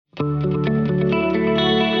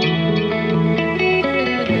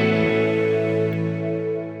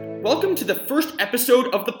the first episode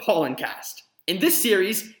of the Pollencast. In this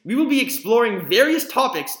series, we will be exploring various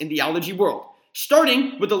topics in the allergy world,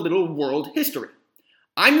 starting with a little world history.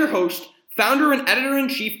 I'm your host, founder and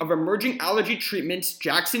editor-in-chief of Emerging Allergy Treatments,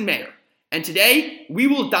 Jackson Mayer, and today we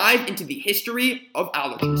will dive into the history of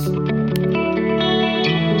allergies.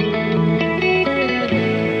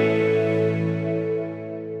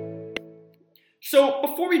 So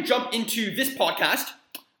before we jump into this podcast,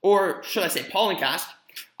 or should I say Pollencast,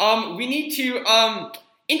 we need to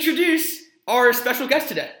introduce our special guest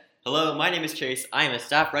today. Hello, my name is Chase. I am a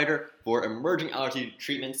staff writer for Emerging Allergy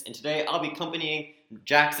Treatments, and today I'll be accompanying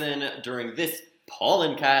Jackson during this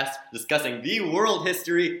Pollencast discussing the world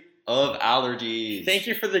history of allergies. Thank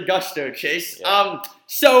you for the gusto, Chase. Yeah.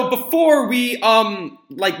 So before we,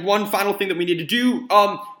 one final thing that we need to do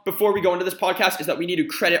before we go into this podcast is that we need to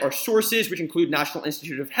credit our sources, which include National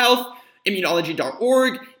Institute of Health,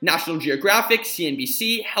 Immunology.org, National Geographic,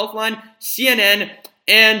 CNBC, Healthline, CNN,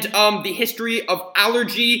 and the History of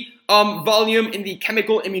Allergy volume in the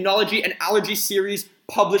Chemical Immunology and Allergy series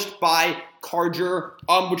published by Carger,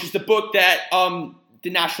 which is the book that the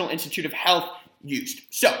National Institute of Health used.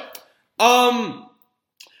 So,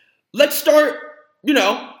 let's start,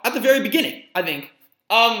 at the very beginning, I think.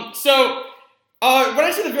 When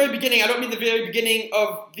I say the very beginning, I don't mean the very beginning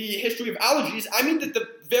of the history of allergies. I mean the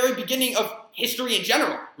very beginning of history in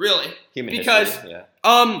general, really. Human because, history,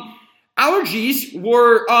 yeah. Allergies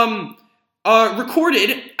were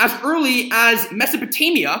recorded as early as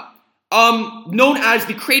Mesopotamia, known as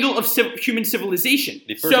the cradle of human civilization.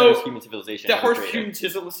 The first human civilization The ever first created.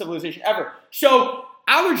 human civilization ever. So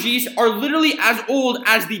allergies are literally as old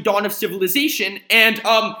as the dawn of civilization, and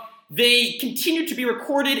they continue to be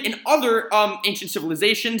recorded in other ancient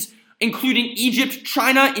civilizations, including Egypt,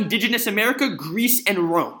 China, Indigenous America, Greece,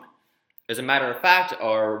 and Rome. As a matter of fact,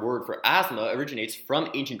 our word for asthma originates from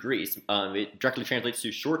ancient Greece. It directly translates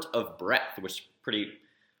to short of breath, which pretty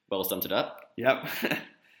well sums it up. Yep.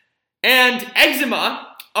 And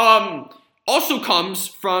eczema also comes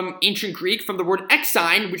from ancient Greek, from the word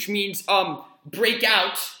exine, which means break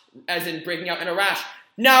out, as in breaking out in a rash.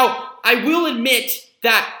 Now, I will admit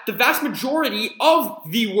that the vast majority of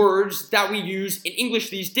the words that we use in English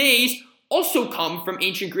these days also come from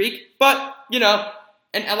ancient Greek, but,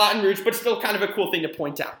 and Latin roots, but still kind of a cool thing to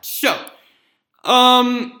point out. So,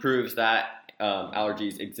 Proves that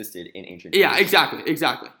allergies existed in ancient Greece. Yeah, exactly.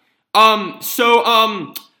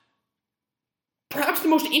 Perhaps the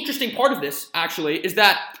most interesting part of this, actually, is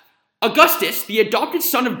that Augustus, the adopted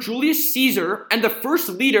son of Julius Caesar and the first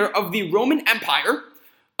leader of the Roman Empire,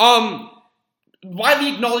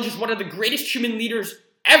 widely acknowledged as one of the greatest human leaders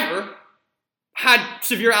ever, had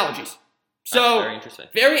severe allergies. So,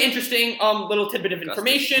 That's very interesting. Little tidbit of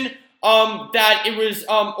information, that it was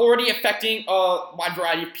already affecting a wide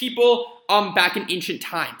variety of people back in ancient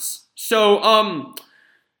times. So,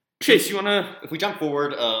 Chase, you wanna? If we jump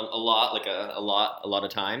forward a lot of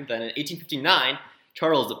time, then in 1859,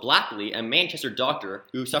 Charles Blackley, a Manchester doctor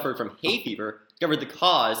who suffered from hay fever, discovered the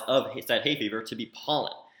cause of said hay fever to be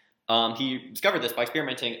pollen. He discovered this by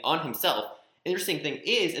experimenting on himself. The interesting thing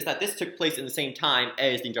is that this took place in the same time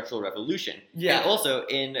as the Industrial Revolution. Yeah. And also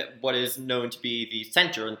in what is known to be the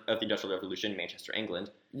center of the Industrial Revolution, Manchester,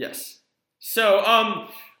 England. Yes. So,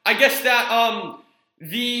 I guess that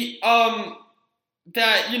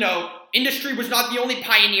industry was not the only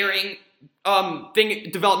pioneering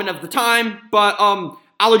development of the time, but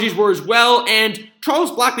allergies were as well. And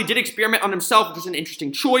Charles Blackley did experiment on himself, which was an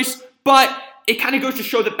interesting choice, but it kind of goes to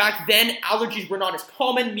show that back then allergies were not as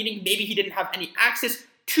common, meaning maybe he didn't have any access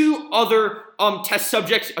to other test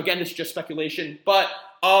subjects. Again, this is just speculation, but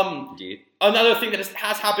another thing that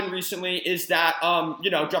has happened recently is that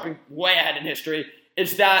jumping way ahead in history,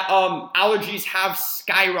 is that allergies have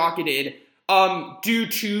skyrocketed due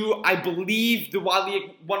to, I believe, at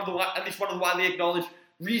least one of the widely acknowledged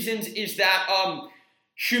reasons is that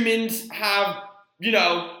humans have,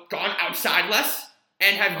 gone outside less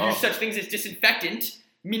and have used such things as disinfectant,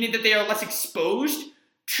 meaning that they are less exposed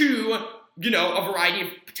to, a variety of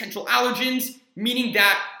potential allergens, meaning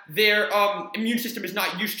that their immune system is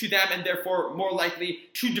not used to them and therefore more likely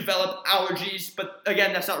to develop allergies. But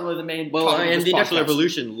again, that's not really the main topic of this the Industrial podcast.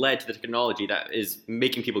 Revolution led to the technology that is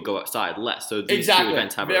making people go outside less. So these two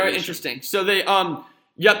events have a very relation. interesting. So they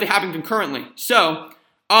they happen concurrently. So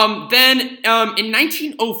then in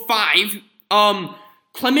 1905,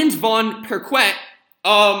 Clemens von Perquet,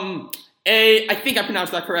 I think I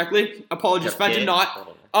pronounced that correctly. Apologies if I did not.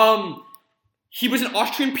 He was an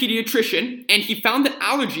Austrian pediatrician, and he found that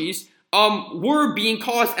allergies were being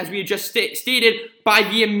caused, as we had just stated, by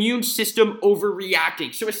the immune system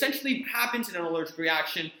overreacting. So essentially what happens in an allergic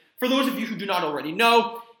reaction for those of you who do not already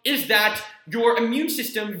know, is that your immune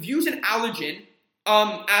system views an allergen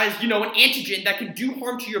as, an antigen that can do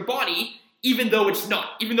harm to your body, even though it's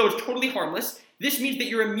not, even though it's totally harmless. This means that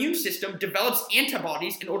your immune system develops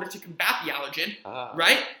antibodies in order to combat the allergen,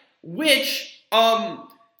 right?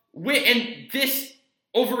 And this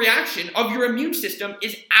overreaction of your immune system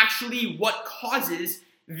is actually what causes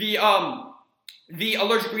the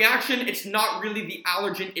allergic reaction. It's not really the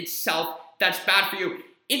allergen itself that's bad for you.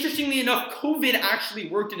 Interestingly enough, COVID actually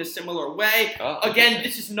worked in a similar way. Again,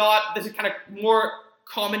 this is kind of more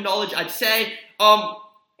common knowledge, I'd say.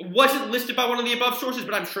 Wasn't listed by one of the above sources,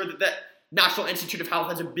 but I'm sure that the National Institute of Health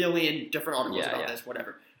has a billion different articles about this,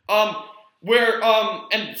 whatever.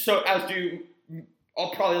 And so as do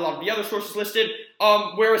probably a lot of the other sources listed,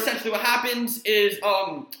 where essentially what happens is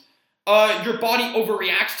your body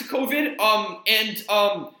overreacts to COVID and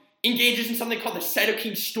engages in something called the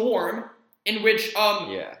cytokine storm, in which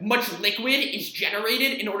much liquid is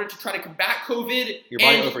generated in order to try to combat COVID. Your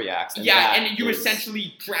body overreacts. And you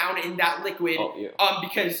essentially drown in that liquid.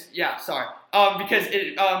 Because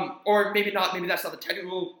it, or maybe not, maybe that's not the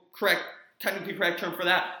technically correct term for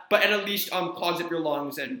that, but at least clogs up your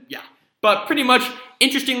lungs and But pretty much,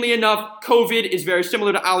 interestingly enough, COVID is very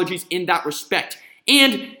similar to allergies in that respect.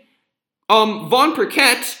 And von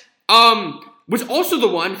Perquet was also the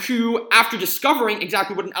one who, after discovering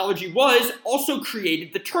exactly what an allergy was, also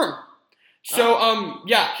created the term. So,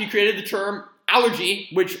 he created the term allergy,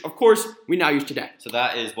 which, of course, we now use today. So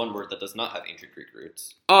that is one word that does not have ancient Greek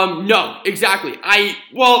roots. No, exactly.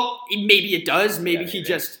 Maybe it does. Maybe he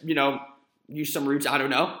just, used some roots. I don't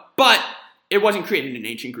know. But it wasn't created in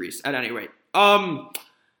ancient Greece, at any rate.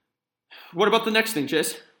 What about the next thing,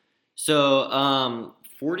 Chis? So,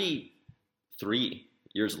 43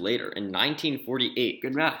 years later, in 1948,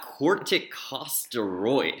 good math,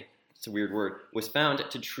 corticosteroid, it's a weird word, was found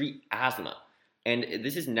to treat asthma. And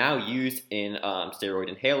this is now used in steroid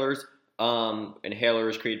inhalers.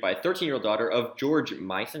 Inhalers created by a 13-year-old daughter of George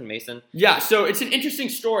Mason. Yeah, so it's an interesting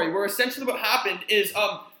story where essentially what happened is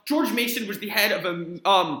George Mason was the head of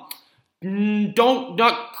a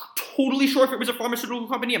not totally sure if it was a pharmaceutical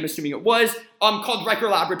company. I'm assuming it was called Riker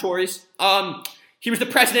Laboratories. He was the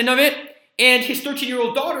president of it, and his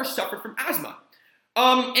 13-year-old daughter suffered from asthma.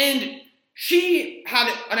 And she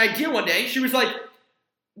had an idea one day. She was like,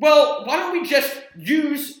 "Well, why don't we just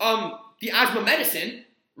use the asthma medicine,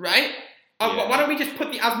 right? Why don't we just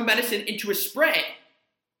put the asthma medicine into a spray,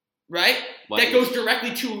 right? That goes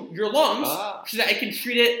directly to your lungs, so that it can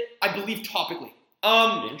treat it, I believe, topically."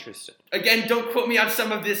 Interesting. Again, don't quote me on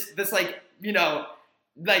some of this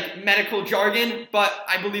medical jargon, but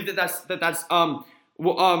I believe that's that's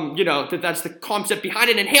the concept behind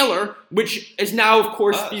an inhaler, which is now, of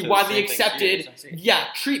course, the widely accepted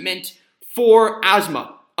treatment for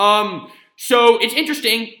asthma. So it's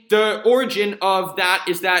interesting. The origin of that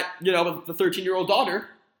is that the 13-year-old daughter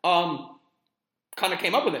kind of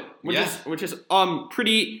came up with it, which is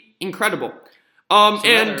pretty incredible.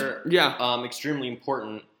 Another extremely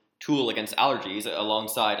important tool against allergies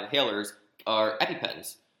alongside inhalers are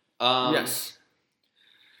EpiPens. Yes.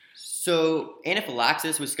 So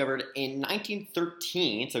anaphylaxis was discovered in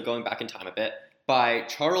 1913, so going back in time a bit, by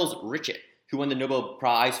Charles Richet, who won the Nobel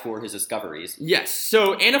Prize for his discoveries. Yes.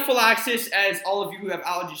 So anaphylaxis, as all of you who have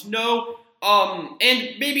allergies know,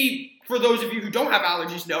 and maybe for those of you who don't have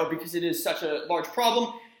allergies know, because it is such a large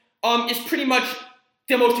problem, is pretty much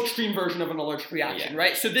the most extreme version of an allergic reaction,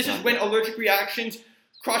 right? So this is when allergic reactions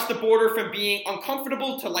cross the border from being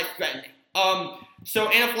uncomfortable to life-threatening.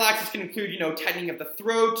 So anaphylaxis can include, tightening of the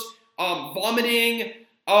throat, vomiting,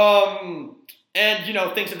 and,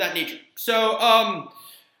 things of that nature. So,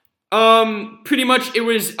 pretty much it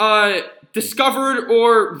was discovered,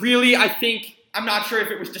 or really, I'm not sure if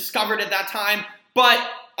it was discovered at that time, but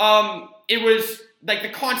it was, the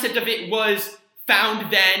concept of it was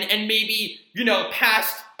found then, and maybe,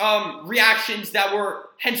 past reactions that were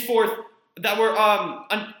henceforth, that were up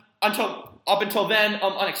until then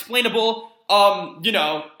unexplainable,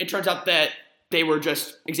 it turns out that they were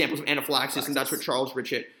just examples of anaphylaxis, and that's what Charles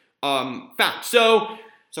Richet found. So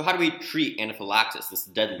how do we treat anaphylaxis, this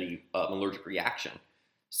deadly allergic reaction?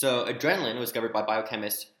 So adrenaline was discovered by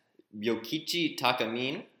biochemist Yokichi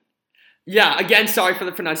Takamine. Yeah, again, sorry for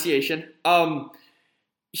the pronunciation.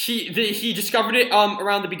 He discovered it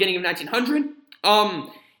around the beginning of 1900, and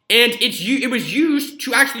it was used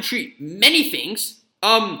to actually treat many things.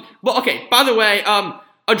 By the way,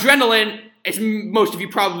 adrenaline, as most of you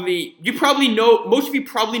probably know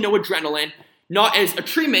adrenaline, not as a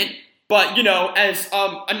treatment, but as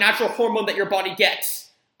a natural hormone that your body gets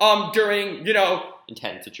during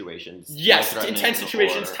intense situations. Yes, life-threatening intense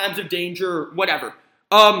situations, or- times of danger, whatever.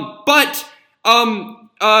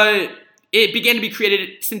 It began to be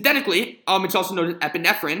created synthetically. It's also known as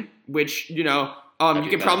epinephrine, which, you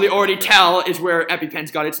can probably already tell is where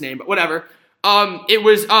EpiPen's got its name, but whatever. It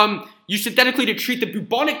was used synthetically to treat the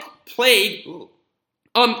bubonic plague, Ooh.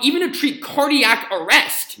 even to treat cardiac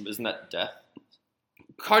arrest. Isn't that death?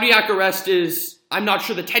 Cardiac arrest is, I'm not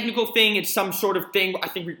sure the technical thing, it's some sort of thing. I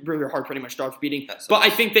think your heart pretty much stops beating. But I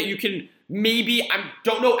think that you can maybe, I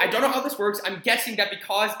don't know how this works. I'm guessing that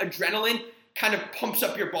because adrenaline kind of pumps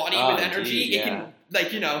up your body with energy, it can,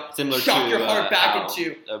 similar shock to, your heart back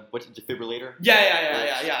into... what's a defibrillator?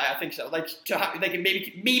 Yeah, I think so.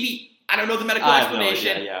 Maybe, I don't know the medical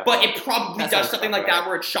explanation, but it probably does something like that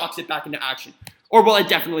where it shocks it back into action. Or, well, it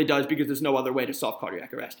definitely does because there's no other way to solve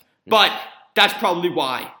cardiac arrest. But that's probably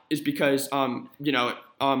why, is because, it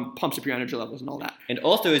pumps up your energy levels and all that. And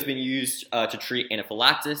also it's been used to treat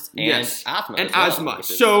anaphylaxis and asthma. And as asthma. Well,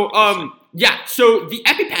 so the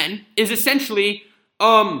EpiPen is essentially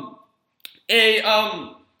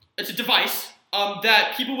it's a device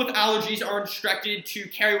that people with allergies are instructed to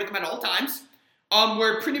carry with them at all times,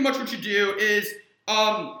 where pretty much what you do is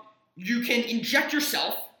you can inject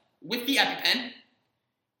yourself with the EpiPen,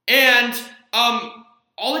 and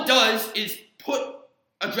all it does is put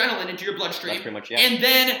adrenaline into your bloodstream. That's pretty much, And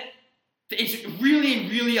then it's really,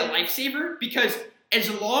 really a lifesaver because as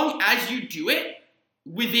long as you do it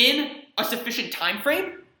within a sufficient time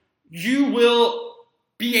frame, you will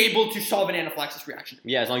be able to solve an anaphylaxis reaction.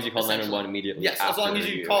 Yeah, as long as you call 911 immediately. Yes, as long as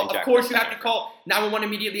you call. Of course, you have to call 911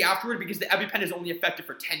 immediately afterward because the EpiPen is only effective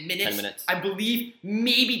for 10 minutes. 10 minutes. I believe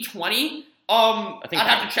maybe 20. I'd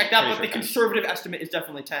have to check that, but the conservative estimate is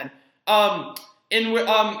definitely 10. It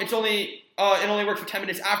only works for 10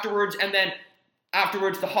 minutes afterwards, and then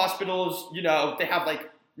afterwards the hospitals, they have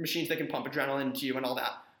like machines that can pump adrenaline into you and all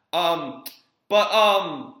that. I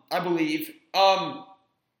believe.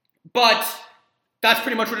 But that's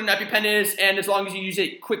pretty much what an EpiPen is, and as long as you use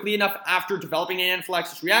it quickly enough after developing an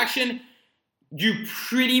anaphylaxis reaction, you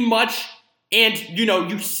pretty much, and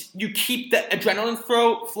you keep the adrenaline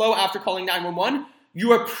flow after calling 911,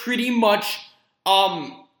 you are pretty much,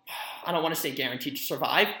 I don't want to say guaranteed to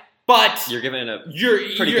survive, but you're given a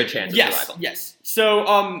pretty good chance of survival. Yes.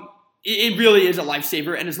 So it really is a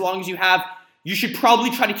lifesaver, and as long as you should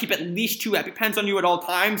probably try to keep at least 2 EpiPens on you at all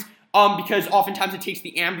times, because oftentimes it takes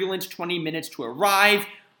the ambulance 20 minutes to arrive,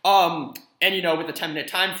 and with a 10-minute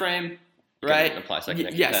time frame, right?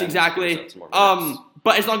 Yes, exactly.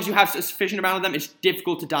 But as long as you have a sufficient amount of them, it's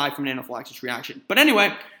difficult to die from an anaphylaxis reaction. But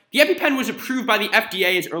anyway, the EpiPen was approved by the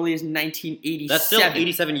FDA as early as 1987. That's still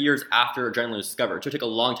 87 years after adrenaline was discovered, so it took a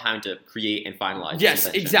long time to create and finalize. Yes,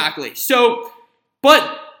 exactly. So,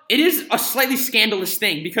 but it is a slightly scandalous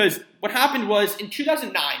thing because what happened was in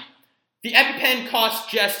 2009, the EpiPen cost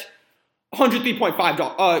just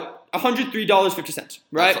 $103.50,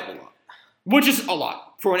 right? That's a lot. Which is a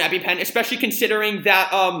lot for an EpiPen, especially considering that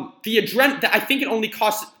I think it only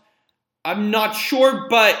costs, I'm not sure,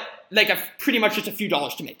 but pretty much just a few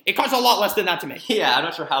dollars to make. It costs a lot less than that to make. Yeah, I'm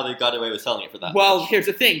not sure how they got away with selling it for that. Well, here's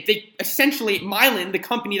the thing. They essentially, Mylan, the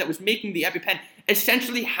company that was making the EpiPen,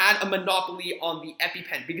 essentially had a monopoly on the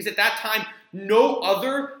EpiPen because at that time, no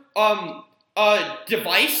other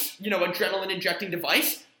device, adrenaline injecting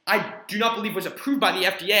device, I do not believe was approved by the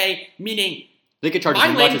FDA, meaning they could charge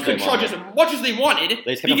Mylan could charge as much as they wanted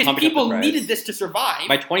because people needed this to survive.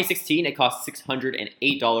 By 2016, it cost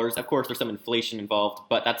 $608. Of course, there's some inflation involved,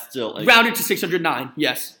 but that's still... rounded to $609,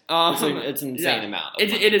 yes. It's an insane amount.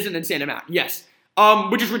 It is an insane amount, yes.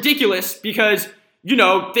 Which is ridiculous because,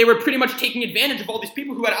 they were pretty much taking advantage of all these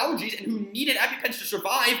people who had allergies and who needed EpiPens to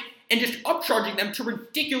survive and just upcharging them to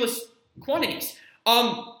ridiculous quantities.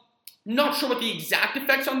 Not sure what the exact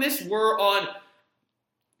effects on this were on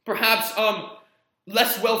perhaps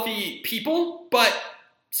less wealthy people, but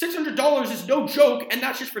 $600 is no joke, and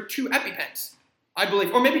that's just for 2 EpiPens, I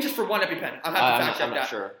believe, or maybe just for 1 EpiPen. I'll have to fact check that.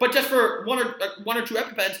 Sure. But just for one or two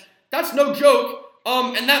EpiPens, that's no joke.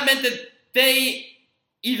 And that meant that they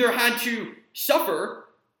either had to suffer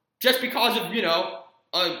just because of a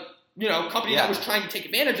company that was trying to take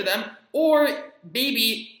advantage of them, or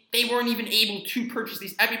maybe they weren't even able to purchase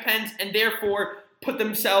these EpiPens and therefore put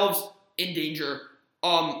themselves in danger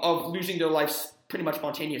of losing their lives pretty much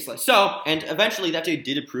spontaneously. And eventually that day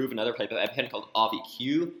did approve another type of EpiPen called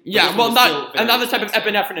AviQ. Yeah, well, not another type of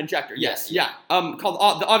epinephrine injector. Yes, yeah.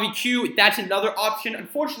 Called the AviQ. That's another option.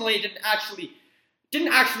 Unfortunately, it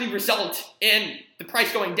didn't actually result in the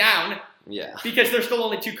price going down. Yeah. Because there's still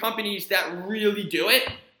only 2 companies that really do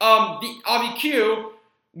it. The AviQ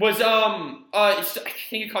was I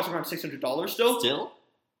think it cost around $600 still. Still?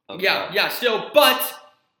 Okay. Yeah, still. But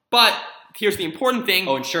here's the important thing.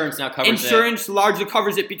 Oh, insurance now covers Insurance largely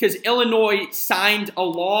covers it because Illinois signed a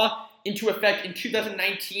law into effect in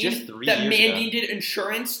 2019 Just 3 that years mandated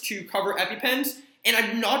insurance to cover EpiPens. And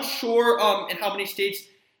I'm not sure in how many states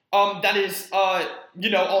that is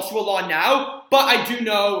also a law now. But I do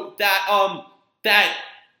know that that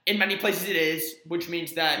in many places it is, which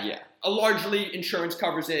means that largely insurance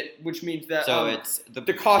covers it, which means that it's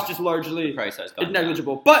the cost is largely price has gone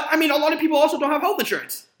negligible. Down. But I mean, a lot of people also don't have health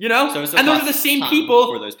insurance, So and those are the same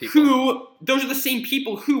people, who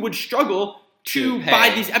who would struggle to buy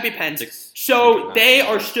these EpiPens. So they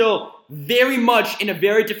are still very much in a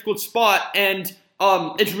very difficult spot, and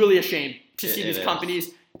it's really a shame to see these companies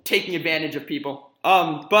taking advantage of people.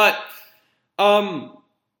 So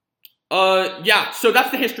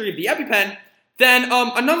that's the history of the EpiPen. Then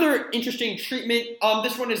another interesting treatment,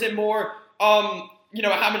 this one is a more, it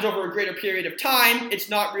happens over a greater period of time. It's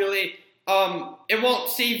not really, it won't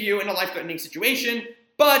save you in a life-threatening situation,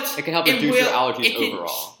 but it can help reduce your allergies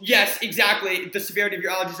overall. Yes, exactly, the severity of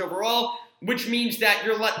your allergies overall, which means that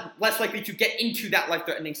you're less likely to get into that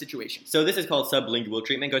life-threatening situation. So this is called sublingual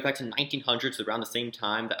treatment. It goes back to 1900s, so around the same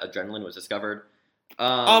time that adrenaline was discovered.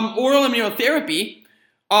 Oral immunotherapy.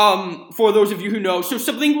 For those of you who know, so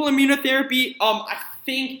sublingual immunotherapy, I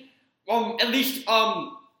think, at least,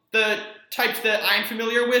 the types that I'm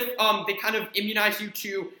familiar with, they kind of immunize you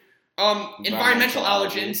to, environmental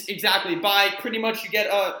allergens, exactly, by pretty much you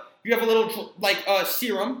have a little,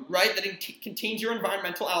 serum, right, that contains your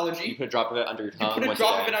environmental allergy. You put a drop of it under your tongue. You put a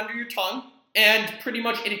drop of it under your tongue, and pretty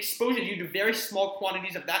much it exposes you to very small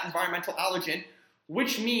quantities of that environmental allergen,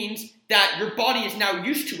 which means that your body is now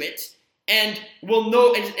used to it, and will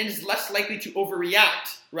know and is less likely to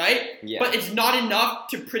overreact, right? Yeah. But it's not enough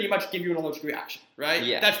to pretty much give you an allergic reaction, right?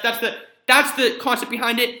 Yeah. That's the concept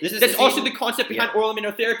behind it. That's also the concept behind oral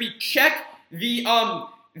immunotherapy. Check the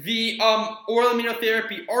oral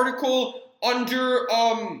immunotherapy article under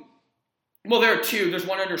there are two. There's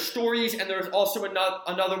one under stories, and there's also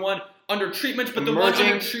another one under treatments. But the one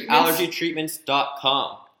under treatments,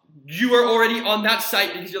 allergytreatments.com. You are already on that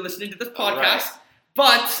site because you're listening to this podcast. Right.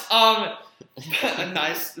 But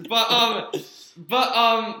nice. Make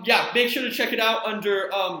sure to check it out under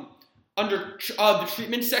the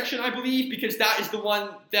treatment section, I believe, because that is the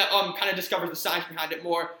one that kind of discovers the science behind it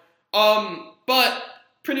more. But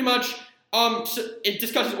pretty much so it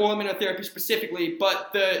discusses oral immunotherapy specifically,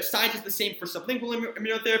 but the science is the same for sublingual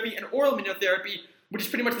immunotherapy and oral immunotherapy, which is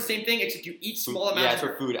pretty much the same thing, except you eat small amounts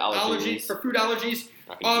for food allergies. For food allergies.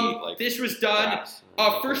 This was done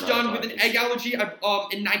first done with an egg allergy in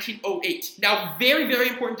 1908. Now, very, very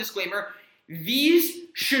important disclaimer. These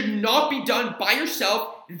should not be done by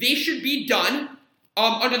yourself. They should be done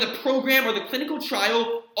under the program or the clinical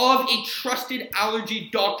trial of a trusted allergy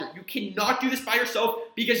doctor. You cannot do this by yourself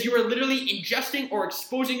because you are literally ingesting or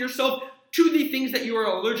exposing yourself to the things that you are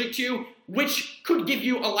allergic to, which could give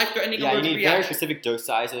you a life-threatening allergic reaction. You need very specific dose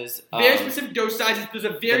sizes. Very specific dose sizes. There's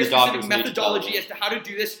a very specific methodology as to how to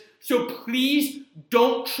do this. So please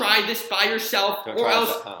don't try this by yourself, or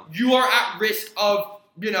else you are at risk of,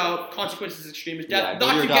 consequences as extreme as death.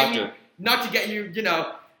 Not to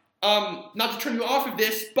turn you off of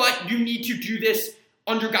this, but you need to do this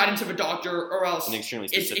under guidance of a doctor, or else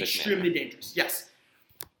it's extremely dangerous. Yes.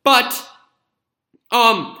 But,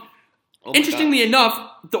 interestingly enough,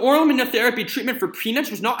 the oral immunotherapy treatment for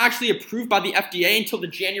peanuts was not actually approved by the FDA until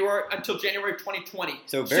January of 2020.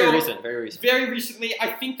 So very recent. Very recently.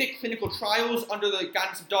 I think that clinical trials under the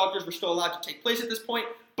guidance of doctors were still allowed to take place at this point,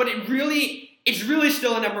 but it's really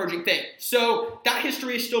still an emerging thing. So that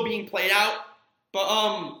history is still being played out.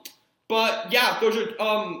 But yeah, those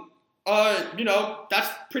are that's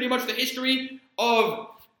pretty much the history of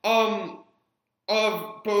both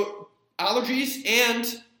allergies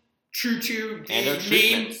and true to the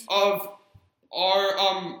name of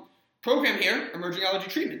our program here, Emerging Allergy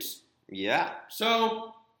Treatments. Yeah.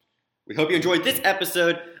 So we hope you enjoyed this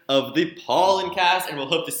episode of the Pollen Cast, and we'll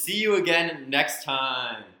hope to see you again next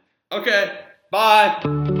time. Okay. Bye.